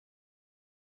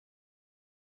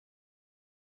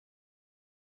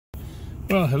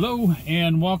Well, hello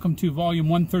and welcome to volume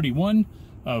 131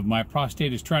 of My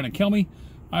Prostate is Trying to Kill Me.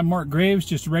 I'm Mark Graves,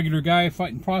 just a regular guy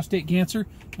fighting prostate cancer,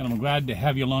 and I'm glad to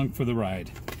have you along for the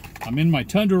ride. I'm in my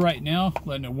Tundra right now,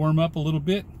 letting it warm up a little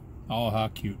bit. Oh, how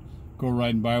cute. Go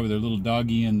riding by with her little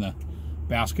doggy and the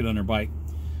basket on her bike.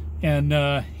 And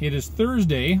it is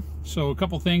Thursday, so a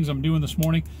couple things I'm doing this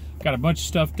morning. Got a bunch of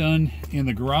stuff done in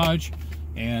the garage,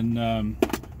 and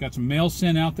got some mail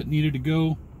sent out that needed to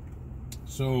go.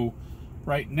 So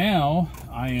right now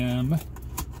I am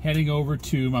heading over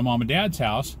to my mom and dad's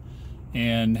house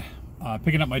and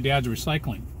picking up my dad's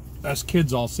recycling. Us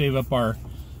kids all save up our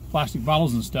plastic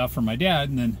bottles and stuff for my dad,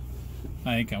 and then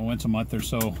I think once a month or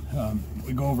so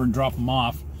we go over and drop them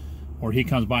off, or he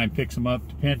comes by and picks them up,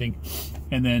 depending,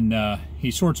 and then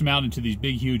he sorts them out into these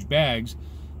big huge bags,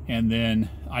 and then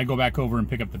I go back over and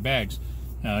pick up the bags.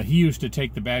 He used to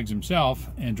take the bags himself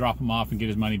and drop them off and get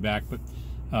his money back, but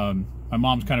my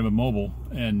mom's kind of immobile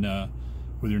and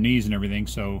with her knees and everything,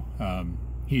 so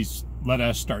he's let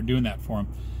us start doing that for him.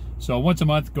 So once a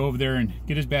month, go over there and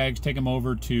get his bags, take them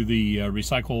over to the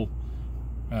recycle,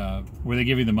 where they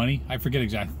give you the money. I forget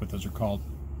exactly what those are called,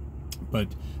 but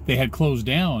they had closed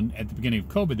down at the beginning of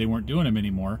COVID. They weren't doing them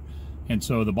anymore, and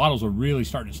so the bottles were really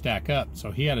starting to stack up.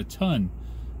 So he had a ton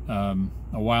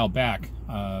a while back.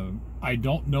 I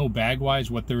don't know bag-wise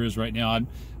what there is right now,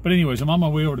 but anyways, I'm on my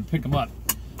way over to pick them up.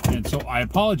 And so I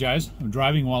apologize. I'm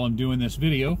driving while I'm doing this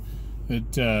video.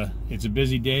 It's a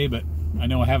busy day, but I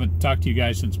know I haven't talked to you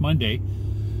guys since Monday.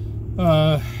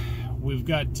 We've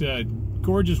got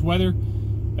gorgeous weather.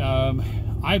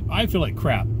 I feel like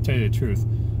crap, to tell you the truth.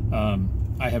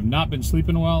 I have not been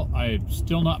sleeping well. I'm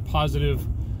still not positive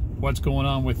what's going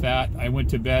on with that. I went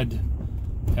to bed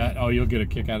at, oh, you'll get a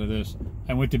kick out of this.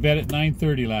 I went to bed at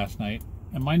 9:30 last night,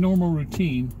 and my normal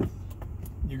routine,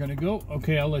 you're gonna go?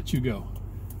 Okay, I'll let you go.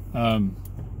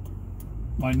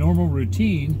 My normal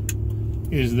routine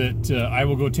is that I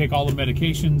will go take all the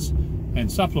medications and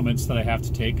supplements that I have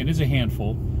to take, and it's a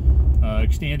handful.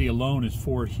 Xtandi alone is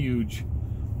four huge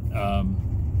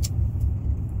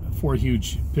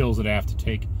pills that I have to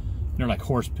take. They're like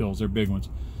horse pills, they're big ones.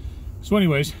 So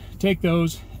anyways, take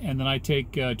those, and then I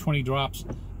take 20 drops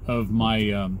of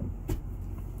my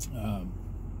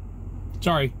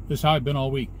sorry, this is how I've been all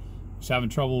week. Just having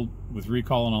trouble with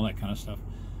recall and all that kind of stuff.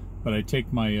 But I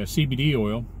take my CBD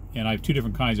oil, and I have two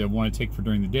different kinds. I have one I take for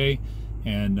during the day,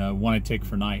 and one I take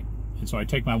for night. And so I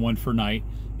take my one for night.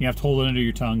 You have to hold it under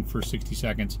your tongue for 60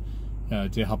 seconds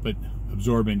to help it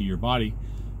absorb into your body.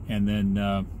 And then,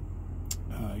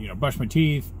 you know, brush my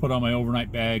teeth, put on my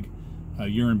overnight bag,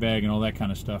 urine bag, and all that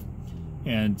kind of stuff.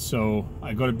 And so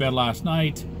I go to bed last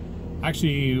night.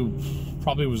 Actually,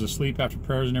 probably was asleep after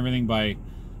prayers and everything by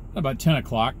about 10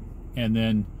 o'clock. And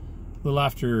then a little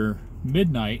after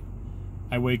midnight,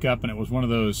 I wake up, and it was one of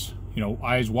those, you know,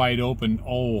 eyes wide open.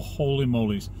 Oh, holy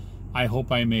molies, I hope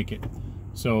I make it.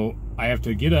 So I have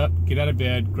to get up, get out of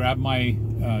bed, grab my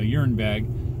urine bag,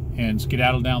 and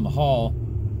skedaddle down the hall.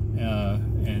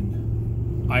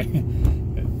 And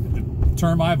the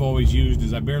term I've always used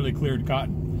is I barely cleared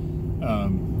cotton.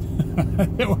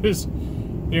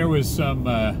 There was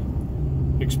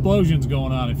some explosions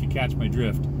going on, if you catch my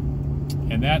drift,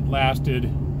 and that lasted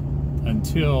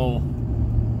until,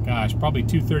 gosh, probably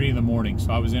 2:30 in the morning.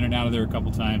 So I was in and out of there a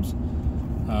couple times.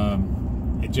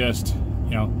 It just,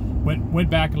 you know, went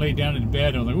back and laid down in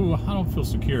bed, and I was like, ooh, I don't feel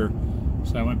secure.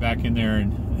 So I went back in there,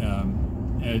 and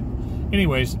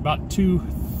anyways, about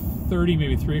 2:30,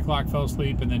 maybe 3 o'clock, fell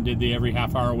asleep, and then did the every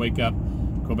half hour wake up,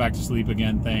 go back to sleep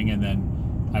again thing. And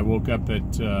then I woke up at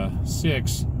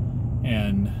 6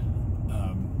 and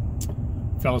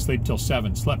fell asleep till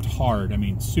 7. Slept hard, I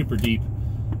mean, super deep.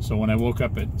 So when I woke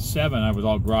up at 7, I was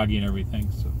all groggy and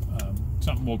everything. So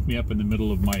something woke me up in the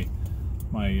middle of my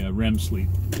REM sleep.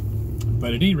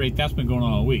 But at any rate, that's been going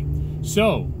on all week.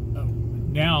 So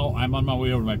now I'm on my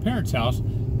way over to my parents' house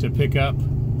to pick up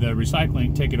the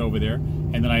recycling, take it over there.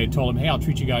 And then I had told him, hey, I'll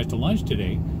treat you guys to lunch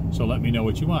today, so let me know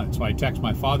what you want. So I texted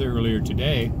my father earlier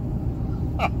today.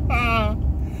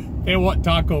 They want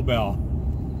Taco Bell.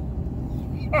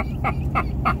 I'm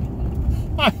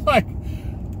like,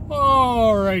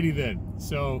 alrighty then.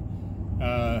 So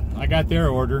I got their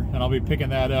order, and I'll be picking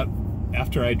that up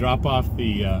after I drop off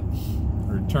the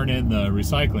or turn in the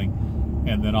recycling,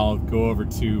 and then I'll go over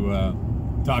to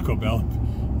Taco Bell,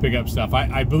 pick up stuff.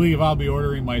 I believe I'll be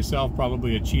ordering myself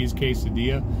probably a cheese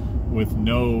quesadilla with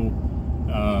no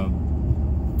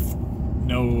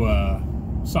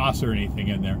sauce or anything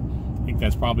in there. I think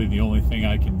that's probably the only thing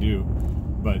I can do.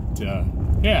 But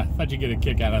yeah, thought you'd get a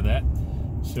kick out of that.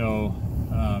 So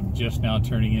just now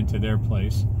turning into their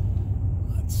place.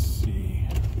 Let's see.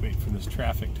 Wait for this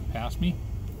traffic to pass me.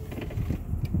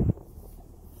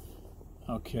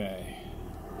 Okay.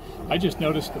 I just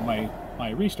noticed that my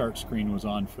restart screen was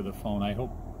on for the phone. I hope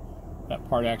that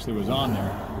part actually was on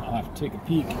there. I'll have to take a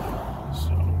peek.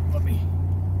 So let me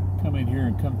come in here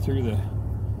and come through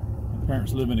my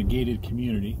parents live in a gated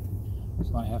community.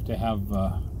 So I have to have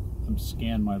them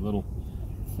scan my little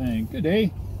thing. Good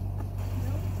day.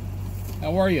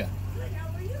 How are you? Good,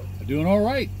 how are you? I'm doing all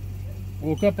right.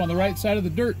 Woke up on the right side of the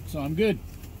dirt, so I'm good.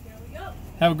 There we go.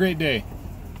 Have a great day.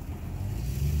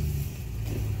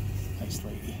 Nice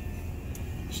lady.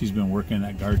 She's been working in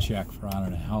that guard shack for I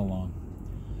don't know how long.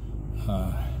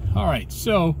 All right,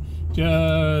 so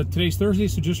today's Thursday,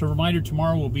 so just a reminder,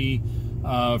 tomorrow will be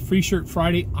Free Shirt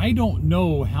Friday. I don't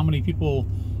know how many people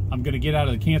I'm going to get out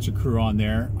of the cancer crew on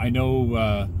there. I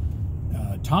know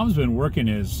Tom's been working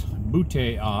his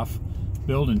bootay off,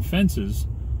 building fences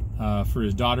for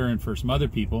his daughter and for some other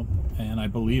people, and I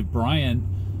believe Brian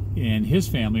and his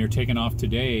family are taking off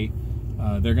today.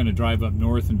 They're going to drive up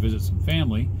north and visit some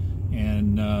family,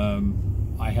 and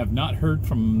I have not heard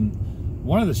from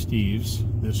one of the Steves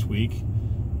this week.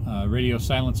 Radio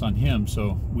silence on him,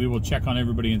 so we will check on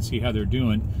everybody and see how they're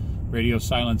doing. Radio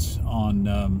silence on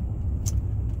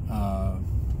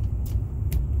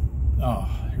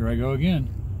oh, here I go again,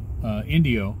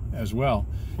 Indio as well.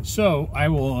 So I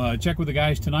will check with the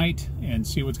guys tonight and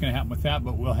see what's going to happen with that,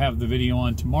 but we'll have the video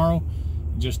on tomorrow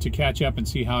just to catch up and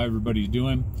see how everybody's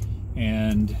doing,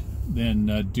 and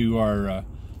then do our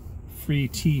free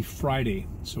tea Friday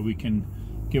so we can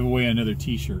give away another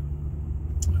t-shirt.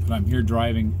 But I'm here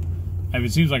driving.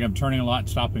 It seems like I'm turning a lot,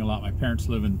 stopping a lot. My parents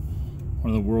live in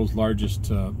one of the world's largest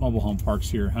mobile home parks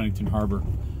here, Huntington Harbor,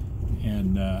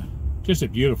 and just a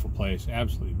beautiful place,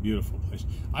 absolutely beautiful place.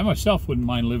 I myself wouldn't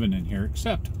mind living in here,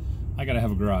 except I got to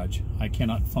have a garage. I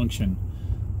cannot function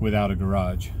without a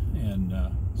garage, and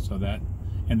so that,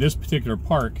 and this particular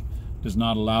park does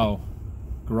not allow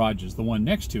garages. The one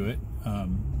next to it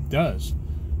does.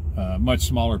 Much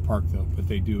smaller park though, but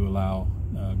they do allow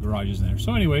garages in there.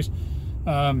 So anyways,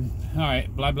 all right,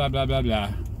 blah blah blah blah blah.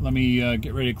 Let me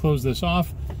get ready to close this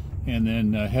off, and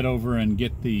then head over and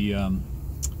get the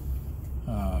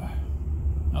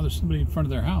oh, there's somebody in front of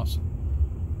their house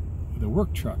with a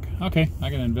work truck. Okay, I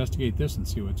gotta investigate this and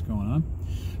see what's going on.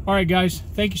 All right, guys,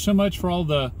 thank you so much for all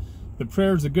the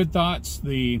prayers, the good thoughts,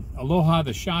 the aloha,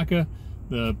 the shaka,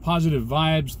 the positive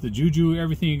vibes, the juju,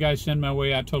 everything you guys send my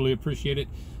way. I totally appreciate it,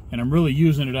 and I'm really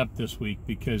using it up this week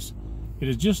because it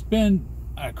has just been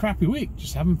a crappy week.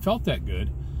 Just haven't felt that good,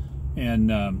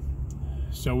 and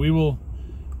so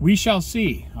we shall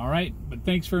see. All right, but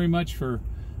thanks very much for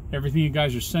everything you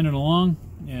guys are sending along,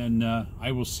 and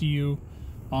I will see you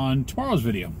on tomorrow's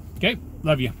video. Okay,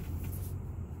 love you.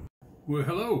 Well,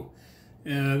 hello.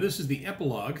 This is the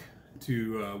epilogue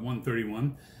to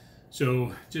 131.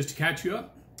 So just to catch you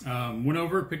up, went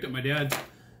over, picked up my dad's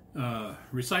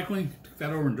recycling, took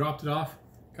that over and dropped it off.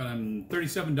 Got him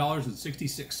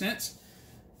 $37.66.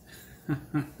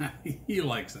 He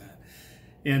likes that.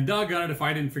 And doggone it if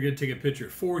I didn't forget to take a picture.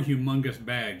 4 humongous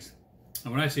bags.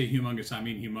 And when I say humongous, I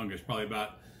mean humongous. Probably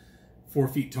about 4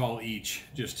 feet tall each.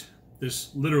 Just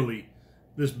this, literally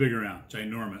this big around,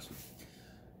 ginormous.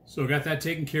 So got that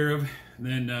taken care of. And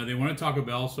then they wanted Taco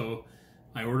Bell, so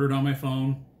I ordered on my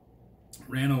phone.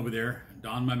 Ran over there,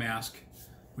 donned my mask,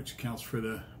 which accounts for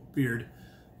the beard,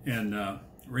 and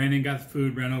ran in, got the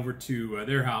food, ran over to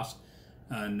their house,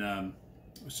 and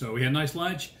so we had a nice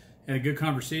lunch, had a good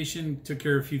conversation, took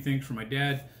care of a few things for my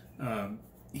dad.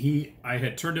 I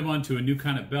had turned him on to a new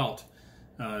kind of belt.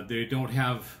 They don't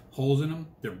have holes in them.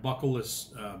 They're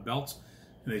buckleless belts,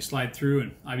 and they slide through,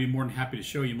 and I'd be more than happy to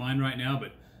show you mine right now,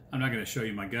 but I'm not going to show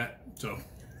you my gut, so...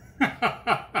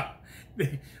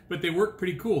 But they work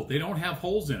pretty cool. They don't have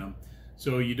holes in them,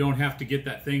 so you don't have to get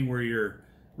that thing where you're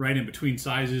right in between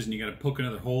sizes and you got to poke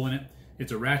another hole in it.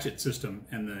 It's a ratchet system,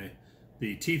 and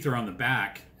the teeth are on the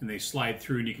back, and they slide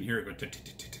through, and you can hear it go tick, tick,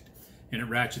 tick, tick, tick, and it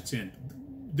ratchets in.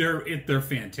 They're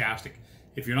fantastic.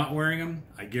 If you're not wearing them,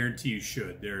 I guarantee you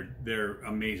should. They're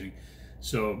amazing.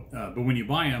 So, but when you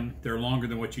buy them, they're longer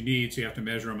than what you need, so you have to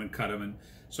measure them and cut them. And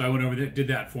so I went over there, did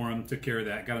that for him, took care of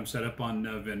that, got him set up on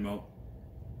Venmo.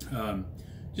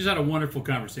 Just had a wonderful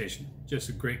conversation, just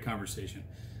a great conversation,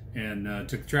 and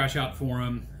took the trash out for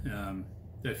him,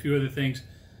 did a few other things,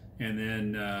 and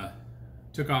then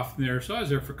took off from there. So I was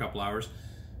there for a couple hours,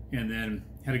 and then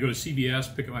had to go to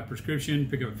CVS, pick up my prescription,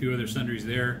 pick up a few other sundries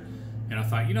there, and I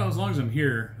thought, you know, as long as I'm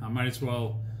here, I might as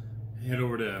well head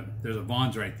over to, there's a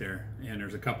Vons right there, and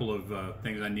there's a couple of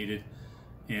things I needed,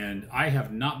 and I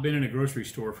have not been in a grocery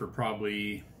store for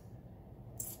probably,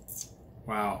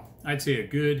 wow, I'd say a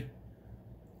good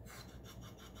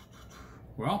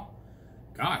well,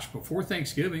 gosh, before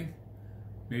Thanksgiving,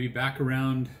 maybe back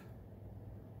around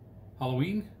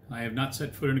Halloween, I have not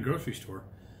set foot in a grocery store.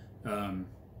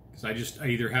 Because I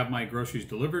either have my groceries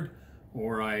delivered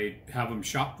or I have them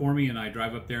shop for me and I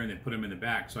drive up there and they put them in the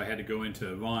back. So I had to go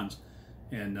into Vaughn's,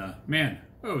 and man,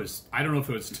 I don't know if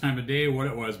it was the time of day or what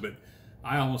it was, but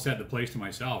I almost had the place to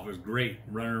myself. It was great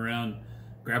running around,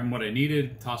 grabbing what I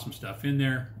needed, toss some stuff in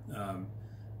there,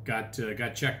 got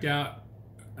checked out,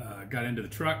 got into the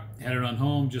truck, headed on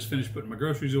home, just finished putting my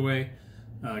groceries away,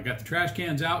 got the trash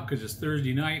cans out because it's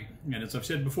Thursday night, and as I've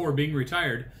said before, being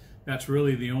retired, that's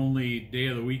really the only day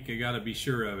of the week I got to be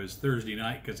sure of is Thursday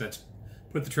night, because that's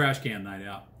put the trash can night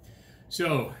out.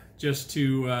 So just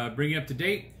to bring you up to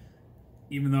date,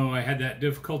 even though I had that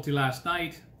difficulty last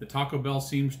night, the Taco Bell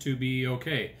seems to be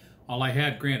okay. All I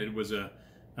had, granted, was a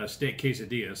steak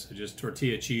quesadilla, so just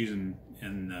tortilla, cheese, and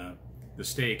the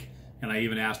steak, and I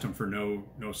even asked them for no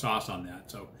sauce on that.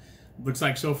 So looks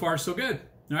like so far so good.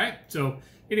 All right, so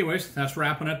anyways, that's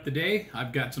wrapping up the day.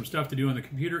 I've got some stuff to do on the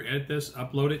computer, edit this,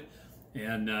 upload it,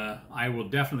 and I will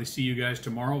definitely see you guys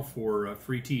tomorrow for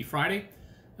Free Tea Friday.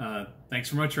 Thanks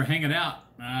so much for hanging out.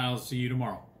 I'll see you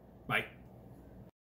tomorrow. Bye.